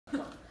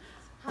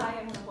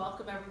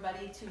welcome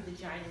everybody to the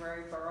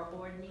January Borough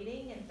Board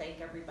meeting and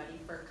thank everybody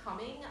for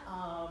coming.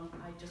 I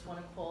just want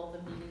to call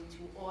the meeting to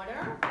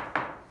order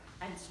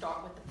and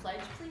start with the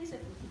pledge, please, if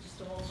we could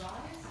just all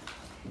rise.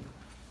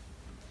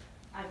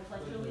 I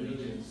pledge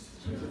allegiance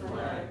to the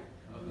flag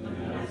of the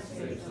United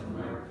States of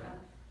America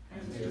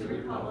and to the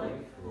republic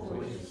for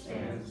which it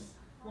stands,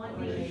 one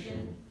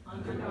nation,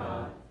 under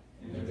God,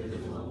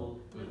 indivisible,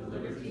 with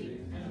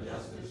liberty and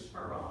justice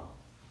for all.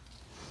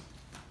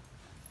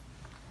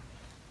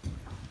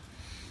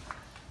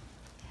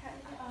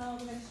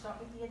 We're going to start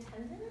with the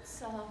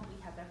attendance.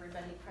 We have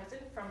everybody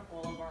present from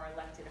all of our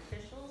elected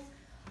officials.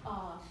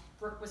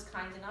 Brooke was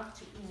kind enough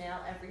to email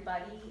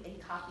everybody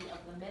a copy of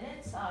the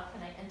minutes.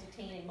 Can I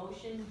entertain a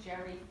motion?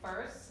 Jerry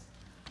first,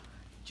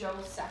 Joe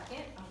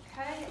second.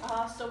 Okay,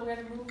 so we're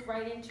going to move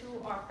right into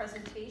our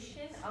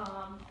presentation.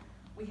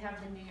 We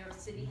have the New York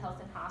City Health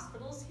and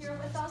Hospitals here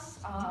with us,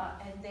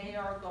 and they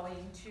are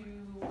going to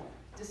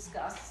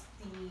discuss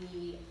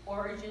the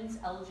origins,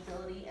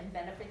 eligibility, and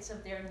benefits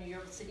of their New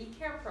York City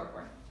care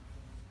program.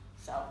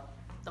 So,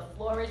 the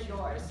floor is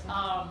yours.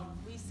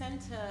 We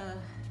sent a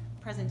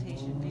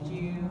presentation. Did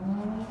you,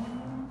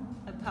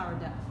 a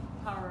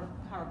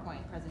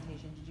PowerPoint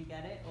presentation, did you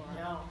get it? Or?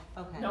 No.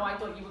 Okay. No, I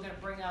thought you were going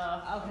to bring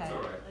a... Okay. That's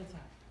all right. It's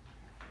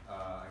all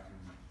right. I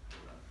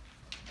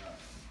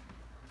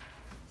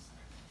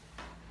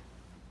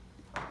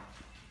can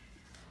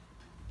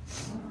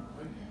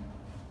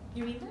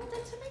You emailed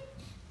it to me?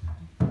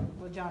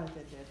 Well,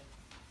 Jonathan did.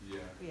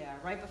 Yeah. Yeah,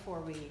 right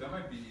before we That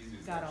might be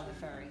easiest. got on the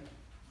ferry.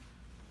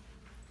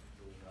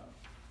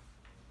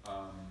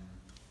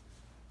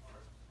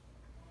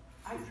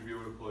 Would you be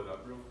able to pull it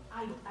up real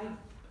quick? I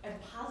am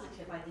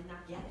positive I did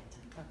not get it.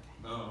 Okay.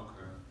 Oh,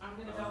 okay. I'm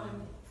going to go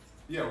and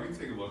Yeah, we can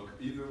take a look.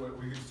 Either way,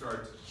 we can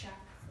start. check.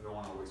 I don't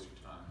want to waste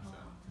your time,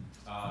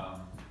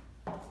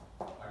 so.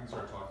 I can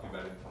start talking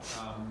about it.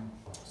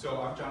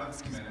 So I'm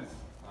Jonathan Jimenez.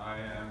 I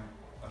am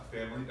a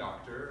family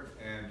doctor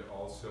and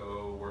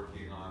also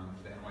working on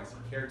the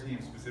NYC care team,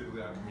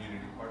 specifically on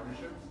community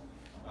partnerships.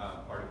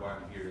 Part of why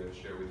I'm here to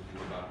share with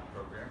you about the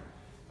program.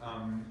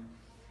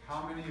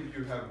 How many of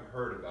you have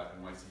heard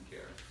about NYC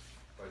Care?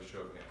 By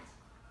show of hands.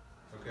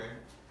 Okay,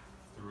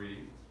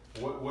 3.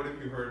 What have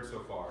you heard so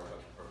far about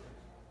the program?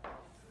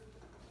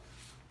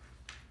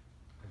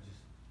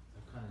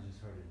 I've kind of just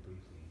heard it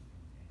briefly in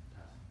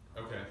passing.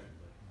 Okay.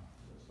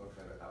 It's some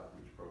kind of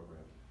outreach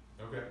program.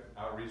 Okay,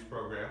 outreach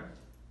program.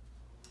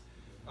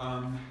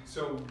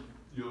 So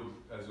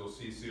as you'll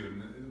see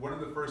soon, one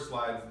of the first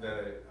slides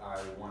that I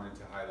wanted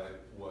to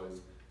highlight was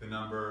the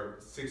number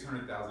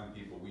 600,000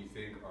 people we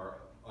think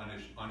are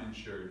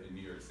uninsured in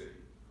New York City,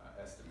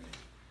 estimated.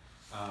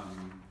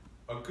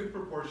 A good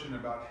proportion,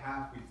 about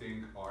half, we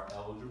think are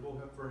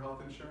eligible for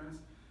health insurance.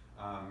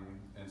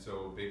 And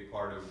so a big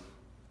part of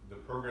the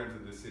programs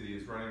that the city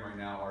is running right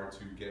now are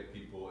to get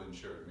people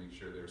insured, make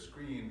sure they're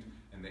screened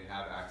and they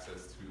have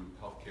access to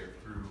healthcare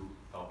through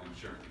health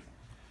insurance.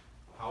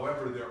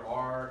 However, there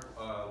are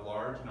a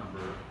large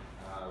number,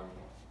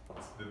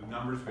 the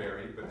numbers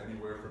vary, but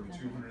anywhere from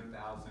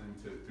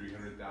 200,000 to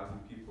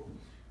 300,000 people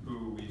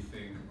who we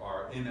think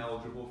are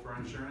ineligible for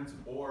insurance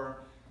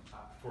or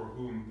for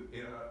whom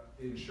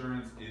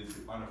insurance is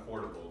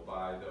unaffordable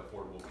by the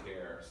Affordable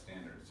Care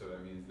Standard. So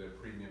that means their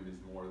premium is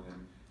more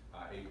than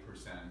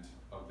 8%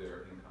 of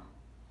their income.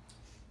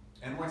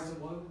 And why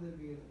would they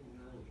be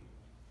ineligible?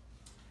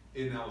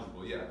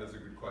 Ineligible, yeah, that's a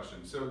good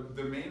question. So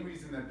the main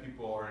reason that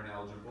people are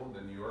ineligible,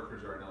 the New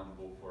Yorkers are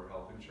ineligible for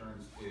health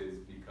insurance, is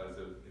because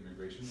of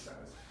immigration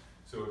status.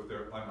 So if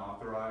they're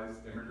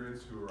unauthorized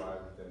immigrants who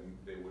arrive, then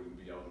they wouldn't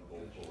be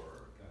eligible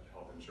for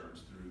health insurance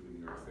through the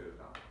New York State of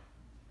Health.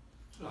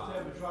 So if they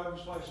have a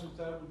driver's license,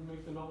 that would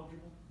make them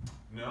eligible?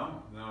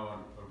 No,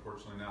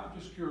 unfortunately not. I'm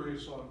just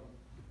curious on.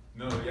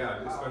 No,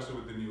 yeah, especially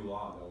with the new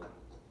law,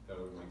 that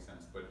would make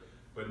sense.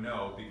 But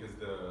no, because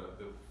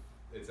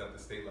it's at the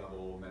state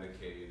level,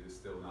 Medicaid is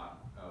still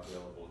not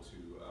available to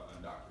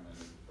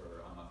undocumented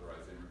or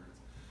unauthorized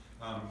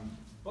immigrants.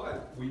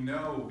 But we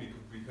know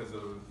because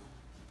of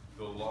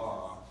the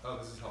law,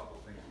 this is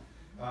helpful, thank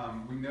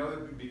you. We know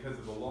that because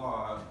of the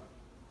law,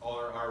 all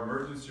our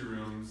emergency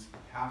rooms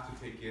have to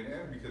take in,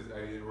 and because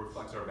it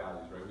reflects our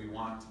values, right? We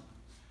want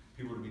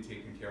people to be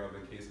taken care of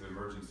in case of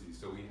emergency.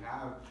 So we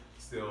have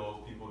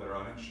still people that are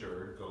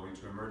uninsured going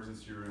to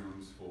emergency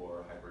rooms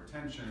for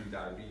hypertension,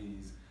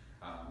 diabetes,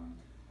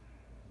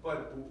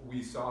 but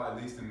we saw, at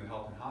least in the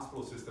health and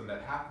hospital system,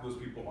 that half of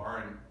those people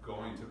aren't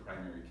going to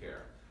primary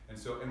care. And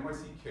so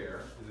NYC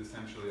Care is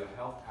essentially a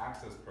health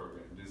access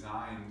program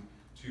designed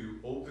to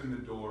open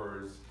the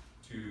doors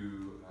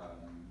to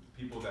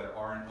people that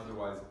aren't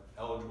otherwise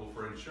eligible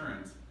for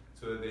insurance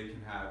so that they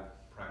can have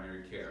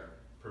primary care,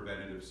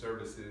 preventative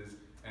services,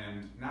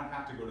 and not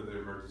have to go to the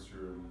emergency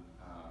room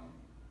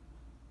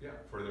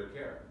for their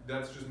care.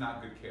 That's just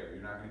not good care.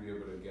 You're not going to be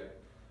able to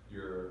get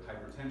your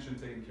hypertension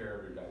taken care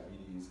of, your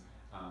diabetes,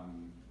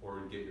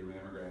 or get your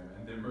mammogram.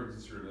 And the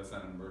emergency room, that's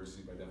not an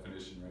emergency by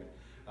definition,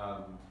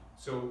 right?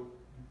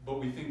 But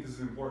we think this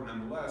is important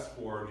nonetheless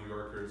for New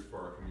Yorkers,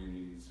 for our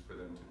communities, for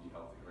them to be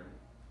healthy, right?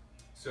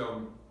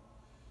 So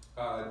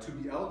To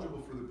be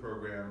eligible for the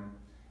program,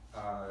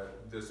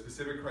 the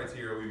specific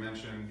criteria we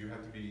mentioned, you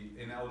have to be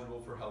ineligible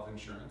for health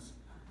insurance.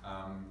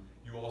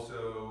 You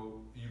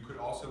could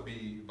also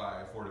be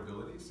by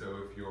affordability, so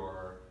if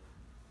your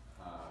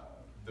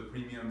the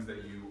premiums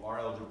that you are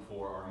eligible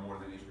for are more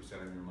than 8%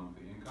 of your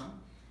monthly income.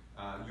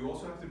 You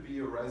also have to be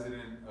a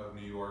resident of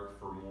New York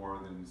for more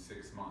than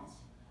 6 months.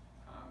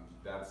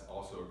 That's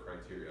also a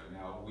criteria.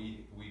 Now,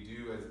 we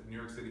do, as New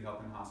York City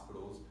Health and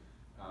Hospitals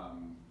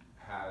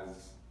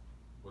has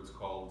what's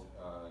called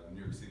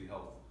New York City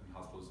Health and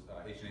Hospitals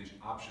H&H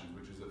Options,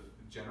 which is a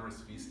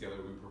generous fee scale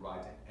that we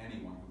provide to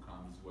anyone who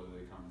comes, whether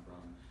they come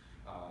from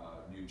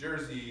New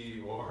Jersey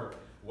or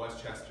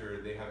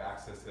Westchester. They have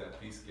access to that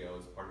fee scale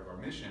as part of our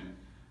mission,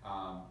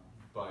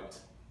 but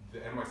the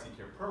NYC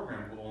Care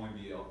program will only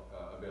be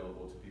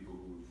available to people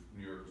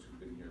New Yorkers who've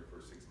been here for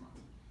 6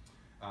 months.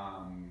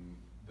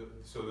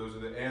 So those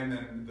are and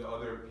then the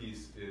other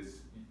piece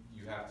is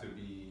you have to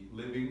be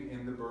living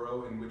in the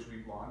borough in which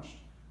we've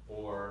launched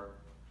or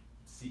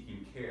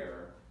seeking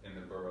care in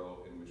the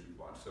borough in which we've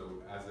launched.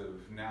 So as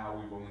of now,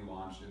 we've only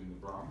launched in the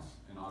Bronx.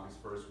 In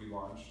August 1st, we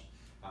launched.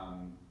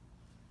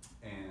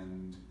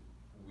 And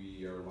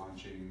we are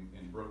launching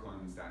in Brooklyn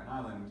and Staten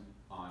Island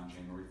on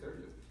January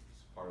 30th.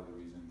 It's part of the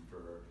reason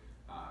for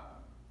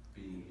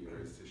being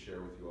here is to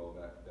share with you all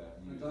that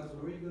news. Doctor,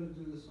 are you going to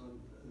do this on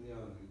the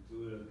island?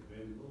 Do it at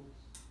Vanderbilt?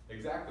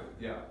 Exactly,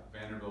 yeah.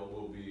 Vanderbilt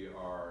will be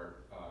our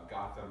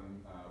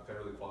Gotham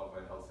federally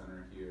qualified health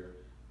center here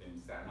in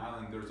Staten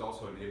Island. There's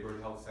also a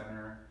neighborhood health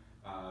center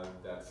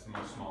that's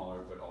much smaller,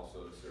 but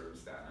also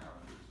serves Staten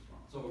Island as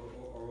well. So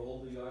are all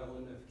the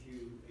island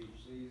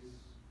FQHCs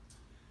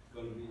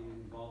going to be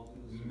involved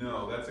in this?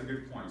 No, that's a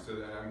good point. So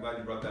I'm glad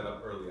you brought that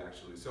up early,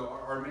 actually. So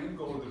our main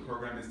goal of the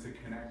program is to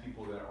connect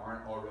people that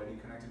aren't already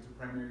connected to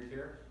primary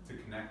care, to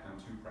connect them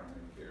to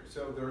primary care.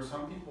 So there are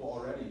some people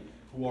already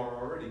who are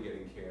already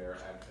getting care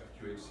at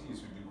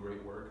FQHCs who do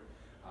great work.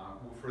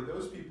 For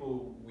those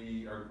people,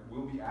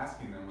 we'll be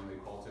asking them when they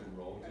call to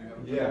enroll. Do you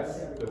have yes,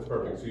 that's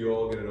perfect. So you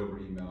all get it over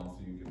email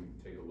so you can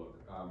take a look.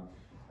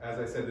 As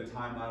I said, the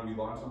timeline, we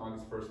launched on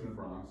August 1st in the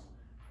Bronx.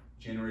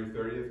 January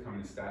 30th,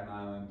 coming to Staten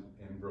Island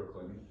and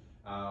Brooklyn.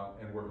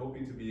 And we're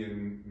hoping to be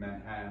in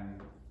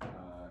Manhattan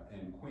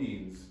and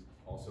Queens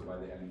also by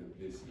the end of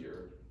this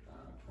year,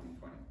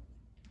 2020.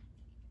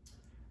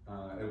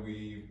 And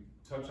we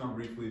touched on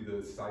briefly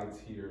the sites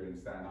here in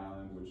Staten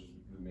Island, which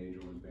the major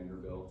one is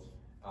Vanderbilt.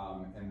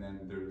 And then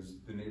there's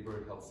the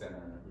Neighborhood Health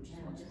Center, which is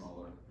much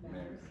smaller,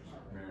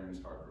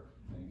 Mariners Harbor.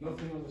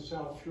 Nothing on the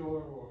South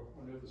Shore or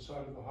on the other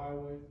side of the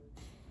highway?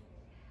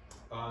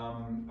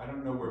 I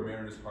don't know where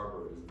Mariners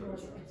Harbor is.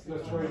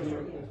 That's right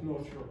here, it's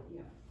North Shore.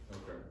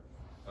 Okay.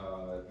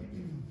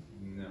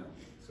 No,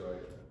 so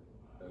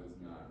that is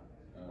not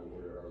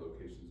where our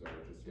locations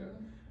are just yet.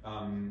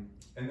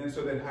 And then,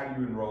 so then how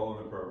do you enroll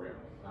in the program?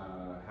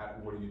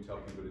 What do you tell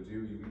people to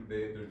do?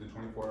 There's the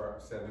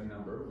 24/7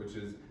 number, which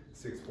is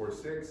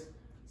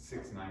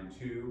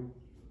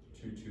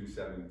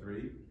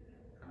 646-692-2273.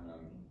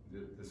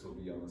 This will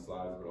be on the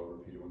slides, but I'll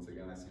repeat it once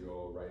again. I see you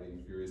all writing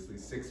furiously.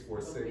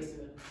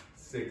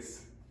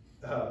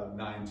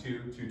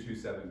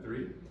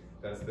 646-692-2273.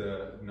 That's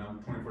the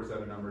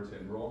 24/7 number to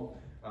enroll.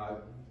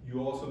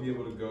 You'll also be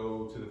able to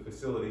go to the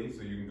facility,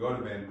 so you can go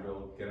to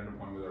Vanderbilt, get an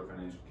appointment with our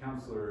financial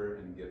counselor,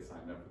 and get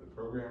signed up for the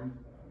program.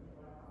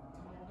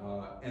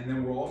 And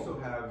then we'll also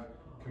have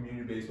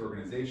community-based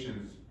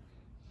organizations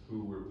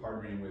who we're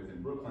partnering with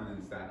in Brooklyn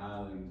and Staten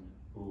Island,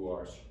 who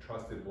are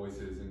trusted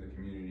voices in the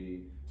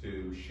community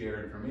to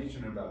share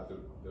information about the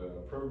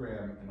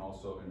program and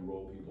also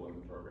enroll people in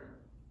the program.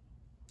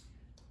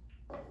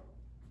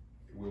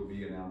 We'll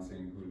be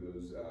announcing who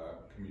those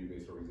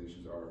community-based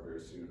organizations are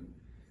very soon.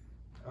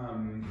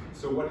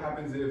 So what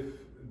happens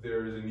if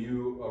there's a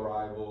new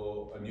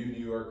arrival, a new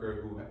New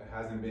Yorker who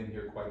hasn't been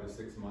here quite the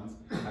 6 months?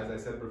 As I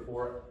said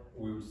before,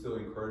 we would still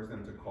encourage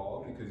them to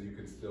call because you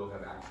could still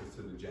have access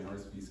to the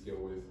generous fee scale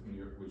which New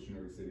York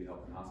City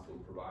Health and Hospital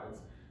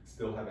provides,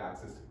 still have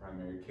access to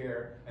primary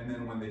care, and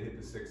then when they hit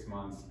the 6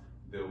 months,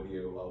 they'll be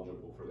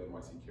eligible for the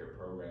NYC Care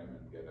program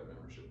and get a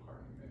membership card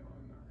in the mail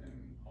and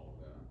all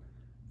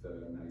the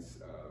nice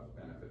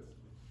benefits.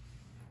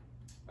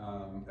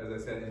 As I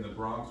said, in the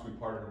Bronx, we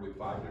partnered with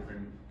 5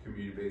 different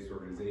community-based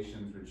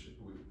organizations, which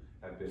we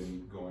have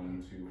been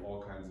going to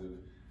all kinds of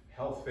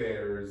health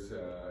fairs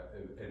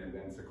and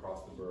events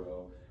across the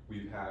borough.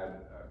 We've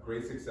had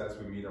great success.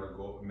 We met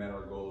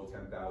our goal of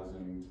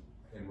 10,000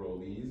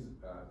 enrollees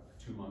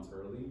 2 months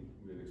early.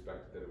 We had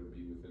expected that it would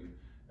be within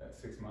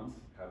 6 months,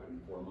 have it in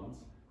 4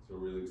 months. So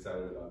we're really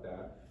excited about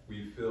that.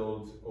 We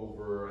filled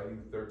over, I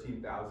think,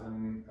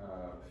 13,000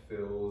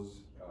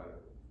 fills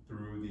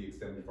through the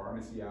extended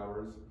pharmacy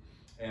hours.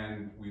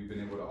 And we've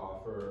been able to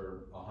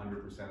offer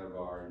 100% of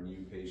our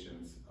new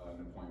patients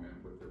an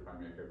appointment with their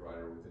primary care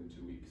provider within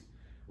 2 weeks,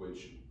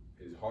 which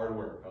is hard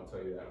work, I'll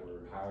tell you that.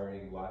 We're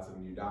hiring lots of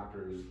new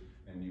doctors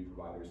and new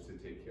providers to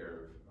take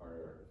care of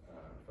our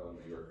fellow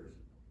New Yorkers.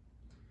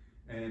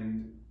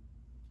 And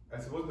I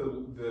suppose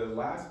the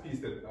last piece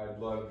that I'd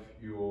love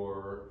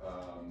your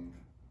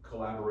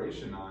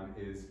collaboration on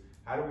is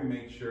how do we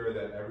make sure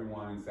that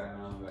everyone in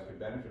Staten Island that could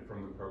benefit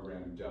from the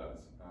program does.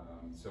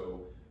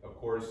 So of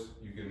course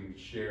you can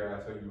share, I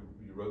saw you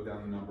wrote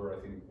down the number.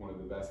 I think one of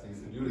the best things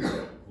to do is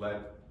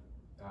let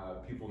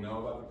people know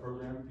about the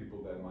program,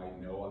 people that might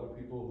know other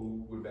people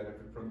who would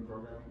benefit from the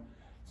program.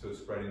 So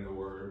spreading the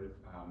word.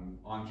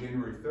 On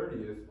January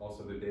 30th,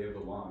 also the day of the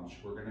launch,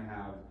 we're gonna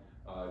have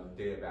a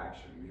day of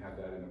action. We had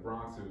that in the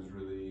Bronx. It was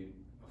really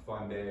a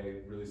fun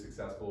day, really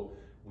successful.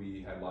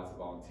 We had lots of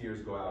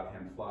volunteers go out,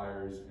 hand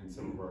flyers in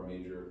some of our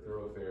major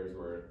thoroughfares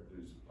where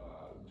there's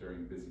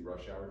during busy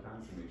rush hour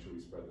times to make sure we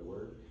spread the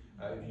word.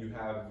 If you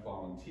have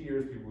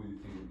volunteers, people you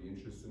think would be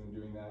interested in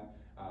doing that,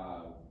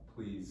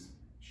 please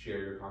share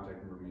your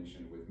contact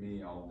information with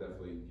me. I'll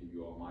definitely give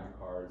you all my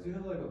cards. Do you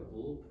have like a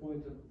bullet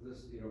point of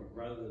this, you know,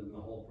 rather than the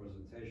whole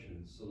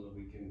presentation, so that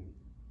we can,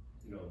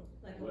 you know,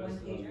 Like a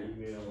blast it on one-pager?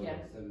 email Yeah.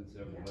 and send it to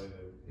everybody?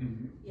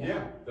 Mm-hmm. Yeah.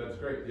 Yeah, that's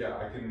great.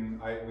 Yeah,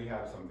 we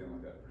have something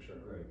like that for sure.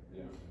 Great.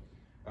 Yeah.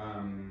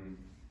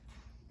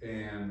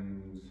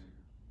 And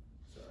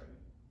sorry.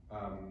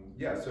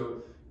 Yeah,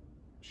 so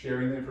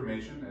sharing the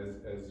information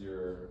as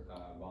you're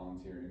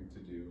volunteering to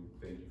do.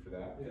 Thank you for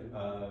that.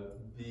 Yeah.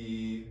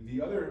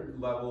 The other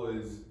level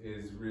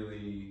is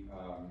really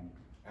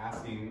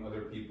asking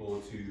other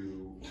people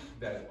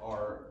that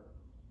are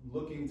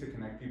looking to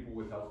connect people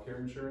with healthcare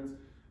insurance,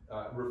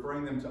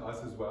 referring them to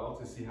us as well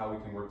to see how we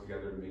can work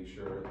together to make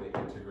sure they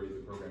integrate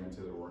the program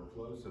into their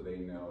workflow so they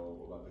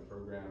know about the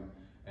program,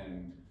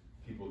 and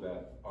people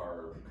that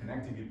are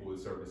connecting people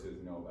with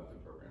services know about the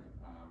program.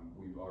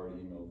 We've already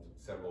emailed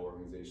several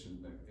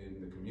organizations in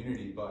the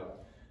community,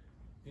 but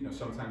you know,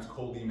 sometimes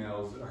cold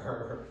emails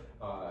are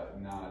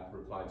not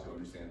replied to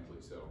understandably.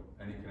 So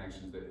any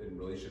connections and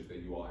relationships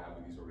that you all have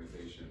with these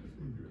organizations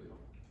would be really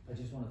helpful. I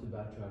just wanted to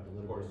backtrack a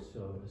little bit.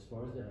 So as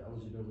far as the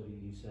eligibility,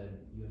 you said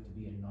you have to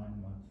be a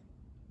 9-month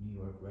New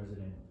York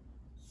resident.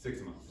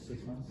 6 months.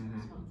 6 months?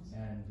 Mhm.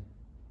 And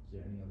is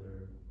there any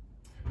other?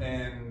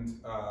 And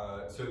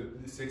so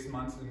 6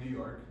 months in New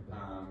York,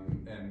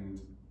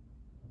 and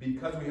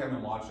because we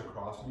haven't launched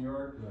across New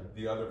York, Right.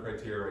 the other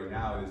criteria right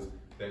now is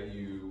that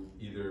you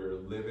either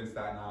live in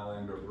Staten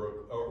Island or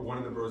one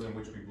of the boroughs in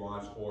which we've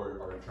launched, or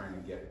are trying to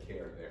get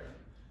care there.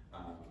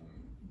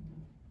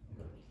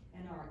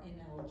 And are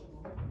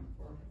ineligible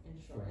for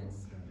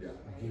insurance. Yeah.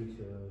 Due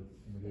to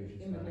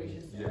immigration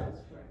Immigration status. Yeah.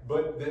 status, right.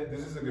 But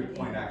this is a good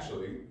point,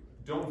 actually.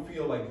 Don't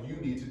feel like you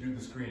need to do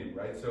the screening,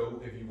 right?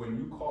 So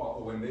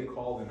when they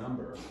call the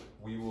number,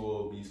 we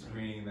will be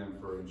screening them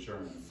for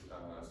insurance.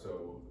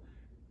 So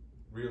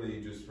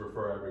really just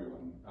refer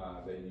everyone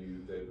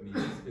that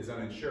is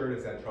uninsured,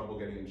 has had trouble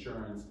getting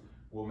insurance.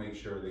 We'll make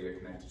sure they get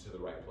connected to the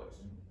right place.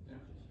 Yeah.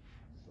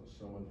 So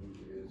someone who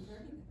is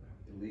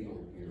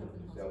illegal here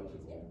is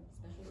eligible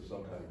for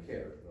some kind of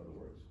care, in other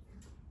words.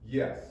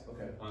 Yes.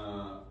 Okay.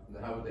 Now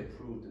how would they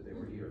prove that they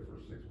were here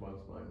for 6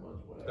 months, 9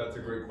 months, whatever? That's a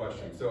great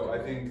question. So I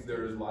think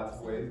there's lots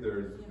of ways.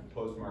 There's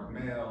postmark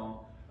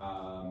mail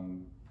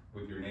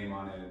with your name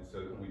on it,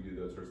 so that we do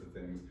those sorts of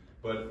things.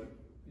 But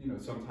you know,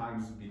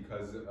 sometimes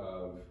because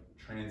of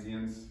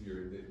transients,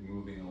 you're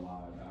moving a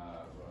lot.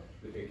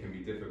 It can be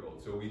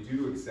difficult. So we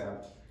do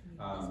accept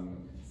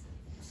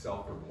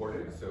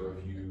self-reporting. So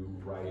if you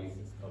write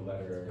a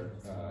letter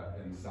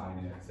and sign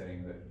it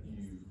saying that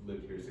you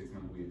lived here 6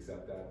 months, we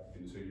accept that.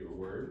 So your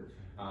word.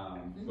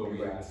 But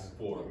we ask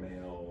for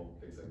mail,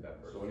 things like that.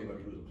 So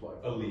anybody who's applied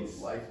A for lease.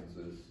 those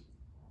licenses,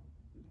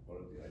 one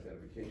of the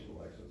identification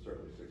license,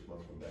 certainly 6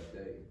 months from that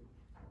day.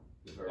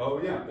 is very-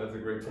 Oh yeah, that's a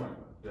great point.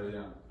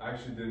 Yeah. I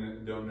actually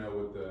don't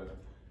know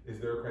is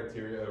there a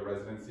criteria, a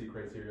residency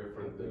criteria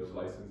for the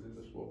licenses?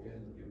 Just walk in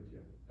and give it to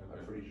you. Okay.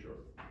 I'm pretty sure.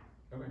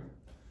 Okay.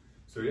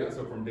 So yeah,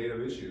 so from date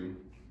of issue,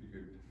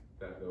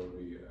 that would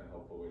be a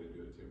helpful way to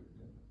do it too.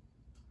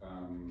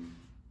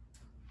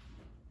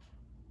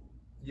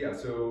 Yeah,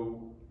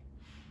 so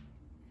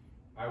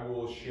I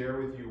will share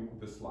with you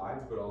the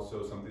slides, but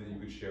also something that you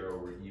could share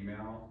over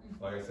email.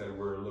 Like I said,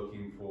 we're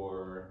looking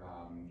for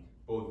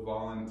both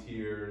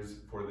volunteers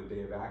for the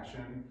day of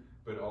action,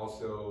 but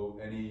also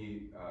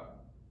any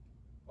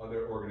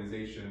other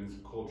organizations,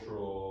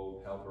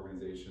 cultural health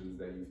organizations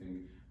that you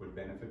think would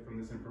benefit from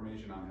this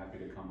information. I'm happy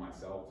to come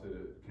myself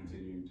to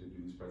continue to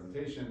do these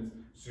presentations.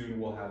 Soon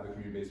we'll have the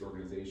community-based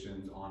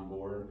organizations on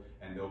board,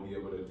 and they'll be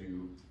able to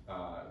do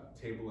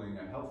tabling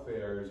at health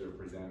fairs or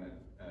present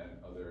at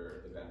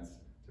other events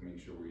to make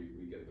sure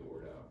we get the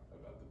word out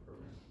about the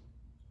program.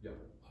 Yeah.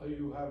 Are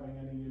you having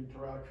any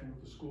interaction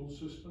with the school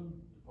system,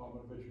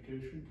 Department of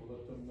Education, to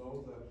let them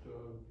know that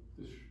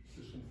this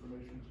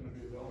information is going to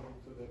be available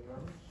to their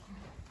parents?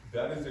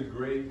 That is a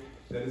great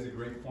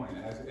point.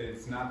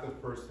 It's not the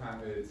first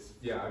time.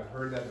 I've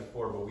heard that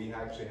before, but we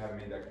actually haven't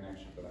made that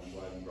connection. But I'm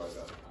glad you brought it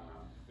up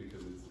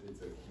because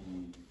it's a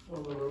key.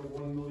 Well, there are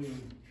 1 million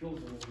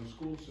children in the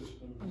school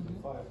system in the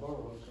 5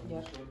 boroughs, and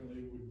Yep.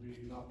 certainly would be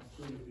an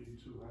opportunity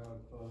to have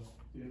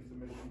the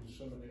information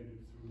disseminated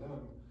through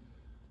them,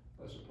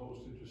 as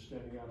opposed to just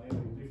standing out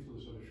handing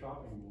leaflets at a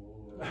shopping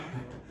mall or a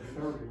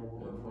ferry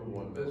or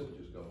One wherever.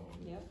 message is going on.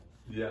 Yep.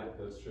 Yeah,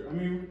 that's true. I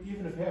mean,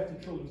 even if half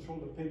the children throw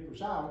the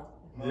papers out,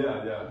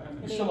 Yeah.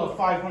 you still have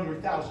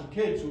 500,000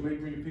 kids who may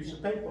bring a piece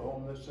of paper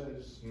home that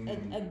says,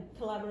 Mhm. A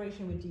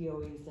collaboration with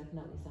DOE is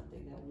definitely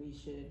something that we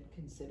should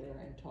consider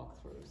and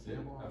talk through. So, Yeah,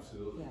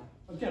 absolutely.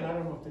 yeah. again, I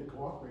don't know if they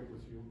cooperate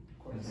with you,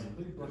 quite Mhm.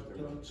 frankly,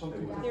 but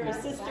something. They're a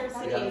sister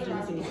city Yeah.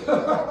 agency.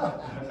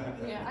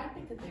 Yeah, I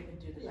think that they could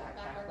do the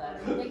backpack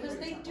letter, because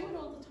they do it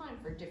all the time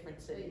for different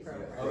city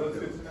programs. Oh, that's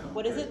good to know.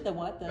 What is it? The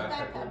what? The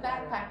Backpack. A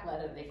backpack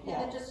letter, they call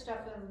Yeah, it. they just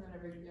stuff them and then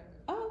every,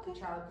 Oh, okay. the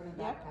child put in a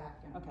Yep.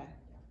 backpack and. Okay.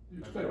 You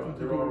expect them to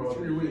There do it are in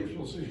 3 weeks,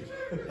 we'll see.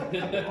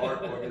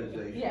 Our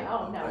organization. Yeah,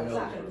 oh, no, I it's know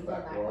not this gonna for be a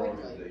fact, done there that are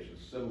quickly. organizations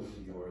similar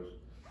to yours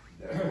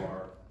that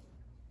are,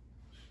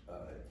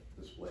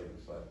 displayed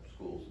inside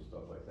schools and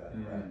stuff like that,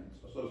 Mhm. and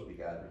so to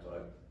speak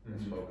advertised and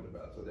Mhm. spoken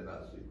about, so they're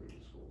not a secret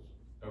to schools.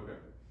 Okay,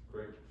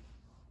 great.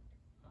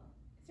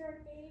 Is there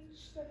an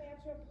age that they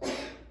have to apply,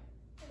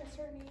 like a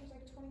certain age,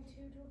 like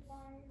 22 to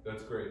apply?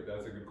 That's great.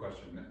 That's a good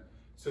question.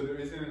 So there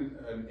isn't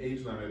an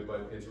age limit,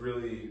 but it's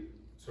really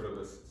sort of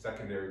a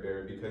secondary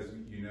barrier because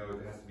you know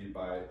it has to be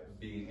by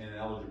being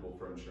ineligible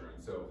for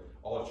insurance. So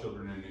all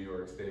children in New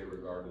York State,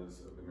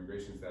 regardless of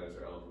immigration status,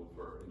 are eligible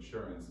for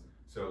insurance.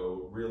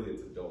 So really,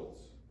 it's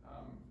adults.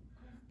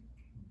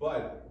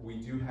 But we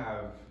do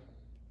have,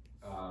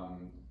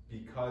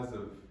 because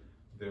of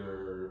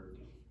there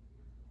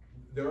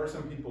are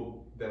some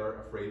people that are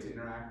afraid to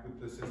interact with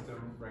the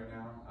system right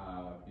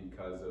now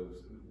because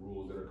of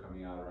rules that are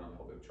coming out around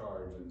public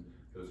charge and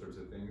those sorts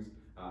of things.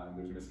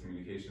 There's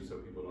miscommunication, so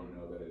people don't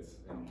know that it's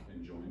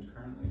enjoined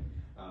currently.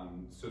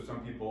 So some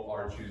people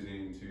are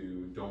choosing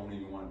to don't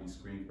even want to be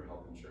screened for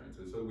health insurance.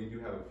 So we do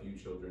have a few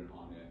children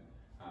on it,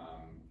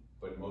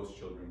 but most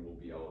children will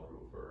be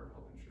eligible for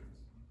health insurance.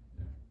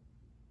 Yeah.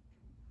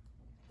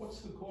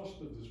 What's the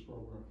cost of this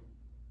program?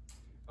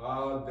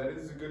 That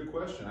is a good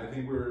question. I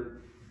think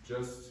we're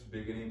just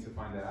beginning to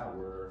find that out.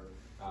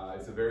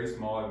 It's a very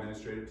small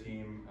administrative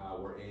team.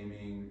 We're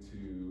aiming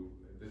to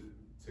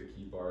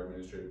keep our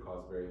administrative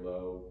costs very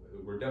low.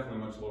 We're definitely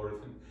much lower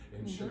than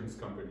insurance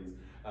companies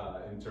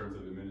in terms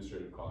of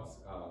administrative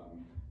costs.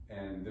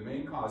 And the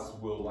main costs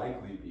will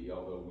likely be,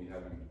 although we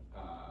haven't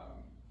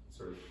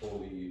sort of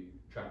fully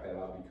tracked that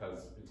out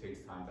because it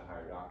takes time to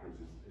hire doctors,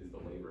 is the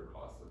labor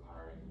cost of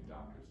hiring new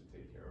doctors to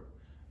take care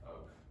of.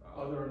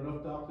 Are there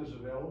enough doctors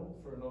available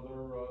for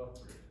another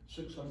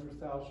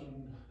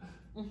 600,000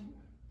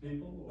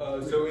 people?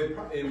 So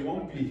it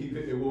won't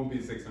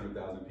be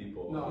 600,000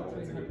 people. No,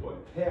 That's a good point.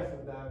 Half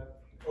of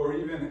that. Or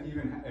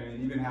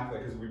even half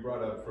that, because we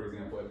brought up, for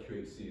example,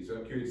 FQHCs. So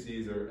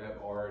FQHCs are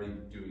already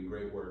doing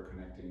great work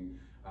connecting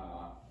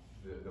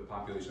the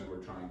population that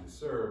we're trying to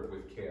serve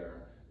with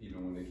care,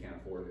 even when they can't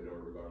afford it or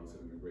regardless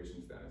of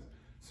immigration status.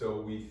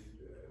 So we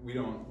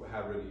don't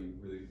have really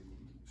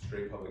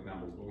straight public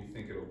numbers, but we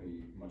think it'll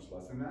be much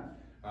less than that.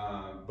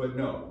 But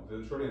no,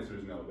 the short answer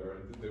is no.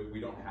 We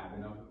don't have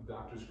enough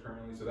doctors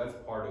currently, so that's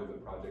part of the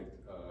project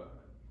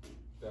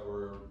that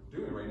we're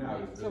doing right now.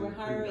 Is So we're really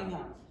hiring doctors.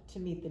 up to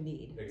meet the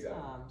need.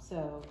 Exactly.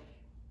 So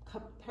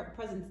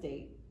present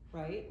state,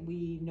 right?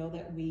 We know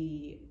that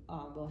we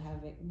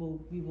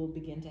will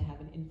begin to have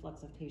an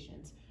influx of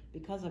patients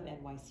because of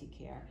NYC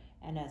Care,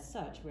 and as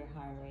such, we're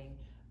hiring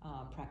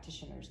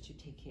practitioners to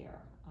take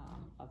care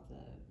of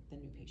the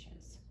new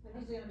patients. And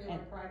these are gonna be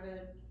like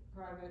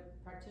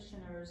private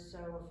practitioners, so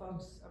if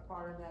folks are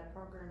part of that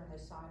program and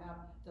they sign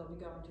up, they'll be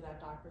going to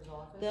that doctor's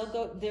office?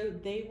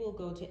 They will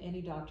go to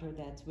any doctor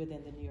that's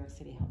within the New York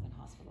City Health and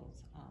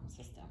Hospitals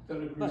system.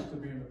 That agrees to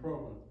be in the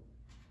program.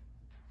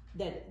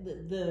 That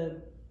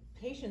the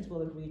patients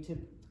will agree to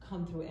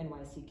come through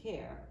NYC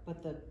Care,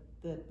 but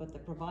the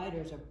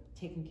providers are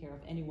taking care of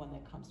anyone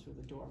that comes through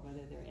the door, whether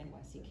they're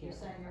NYC Care. You're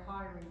saying you're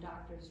hiring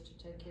doctors to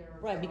take care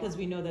of. Right, because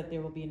we know that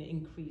there will be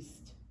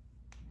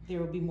there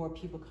will be more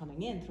people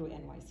coming in through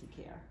NYC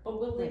Care. But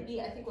will they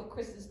be, I think what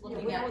Chris is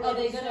looking where at, will are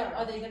they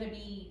they be gonna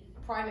be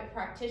private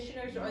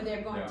practitioners, or are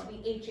they going to be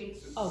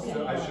HHC? Okay.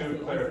 So I should have I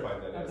see.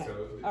 clarified that. Okay.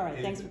 So All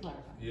right, thanks for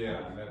clarifying.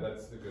 Yeah,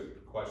 that's a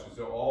good question.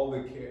 So all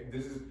the care,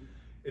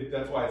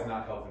 that's why it's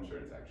not health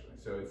insurance actually.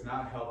 So it's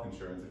not health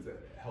insurance, it's a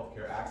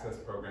healthcare access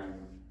program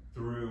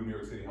through New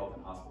York City Health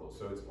and Hospitals.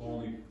 So it's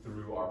only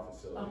through our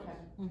facilities. Okay.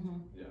 Mm-hmm.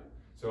 Yeah.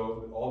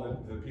 So all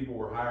the people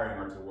we're hiring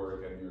are to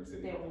work at New York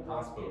City They Health will and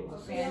work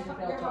Hospitals. So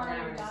you're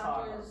hiring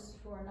doctors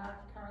who are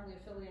not currently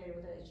affiliated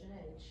with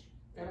H&H,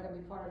 that are gonna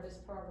be part of this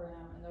program,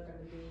 and they're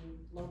gonna be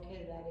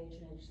located at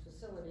H&H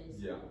facilities.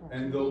 Yeah,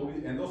 and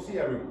they'll see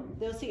everyone.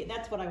 They'll see,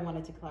 that's what I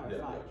wanted to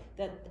clarify, Yeah.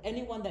 that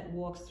anyone that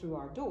walks through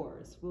our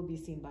doors will be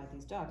seen by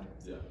these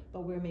doctors. Yeah.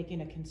 But we're making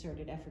a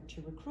concerted effort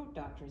to recruit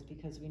doctors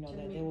because we know To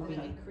that meet there will the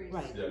be, increase.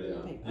 right. Yeah,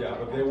 Okay.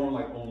 but they won't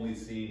only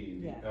see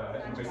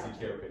Yeah. NYC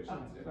Care patients.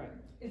 Oh, yeah. right.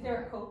 Is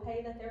there a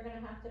copay that they're gonna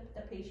have to,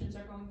 the patients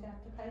are going to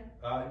have to pay?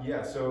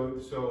 Yeah,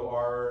 so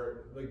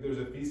our, there's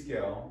a fee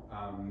scale,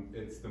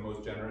 it's the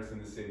most generous in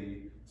the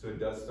city, so it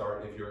does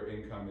start if your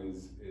income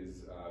is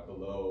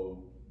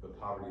below the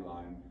poverty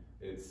line,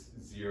 it's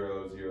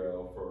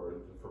 $0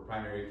 for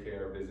primary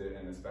care visit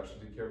and a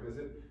specialty care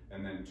visit,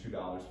 and then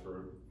 $2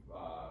 for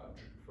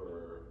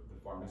the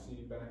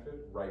pharmacy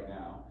benefit right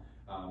now.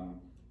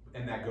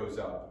 And that goes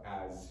up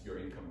as your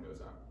income goes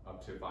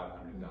up to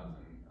 500,000, 500%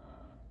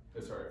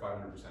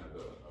 of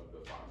the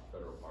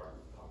federal poverty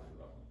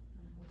level.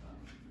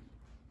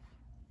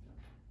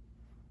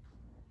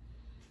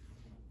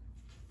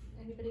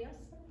 Anybody else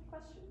have any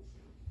questions?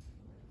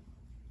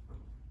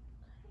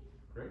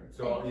 Great.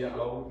 So Thank you.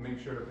 I'll make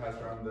sure to pass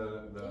around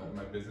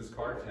my business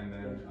card, and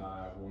then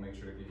we'll make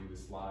sure to give you the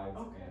slides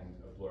and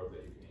a blurb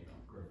that you can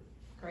email.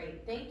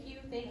 Great, thank you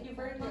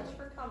very much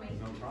for coming.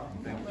 No problem.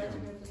 I'm Thank glad to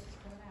you. hear this is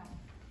coming out.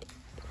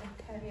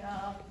 Okay,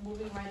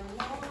 moving right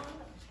along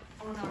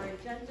on our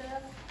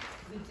agenda,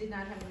 we did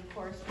not have any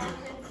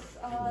correspondence,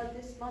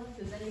 this month.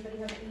 Does anybody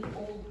have any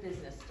old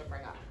business to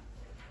bring up?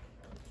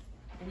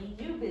 Any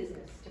new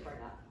business to bring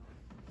up?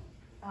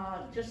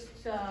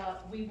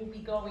 We will be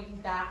going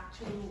back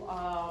to,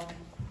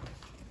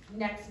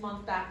 next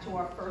month, back to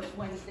our first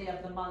Wednesday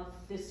of the month.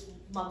 This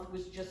month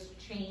was just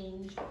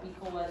changed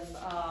because,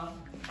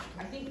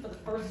 I think for the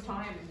first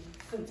time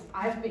since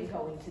I've been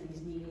going to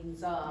these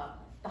meetings,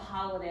 the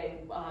holiday,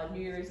 New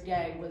Year's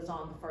Day was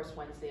on the first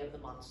Wednesday of the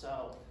month,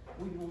 so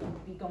we will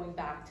be going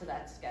back to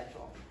that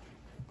schedule.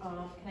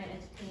 Can I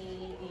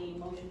entertain a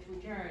motion to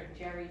adjourn?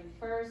 Jerry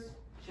first.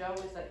 Joe,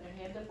 is that your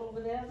hand up over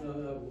there?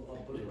 No, I'll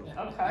put it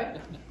on. Okay.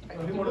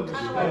 he wanted to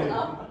Kinda stay. like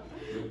up.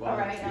 All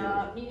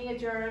right, meeting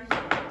adjourned.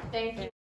 Thank you.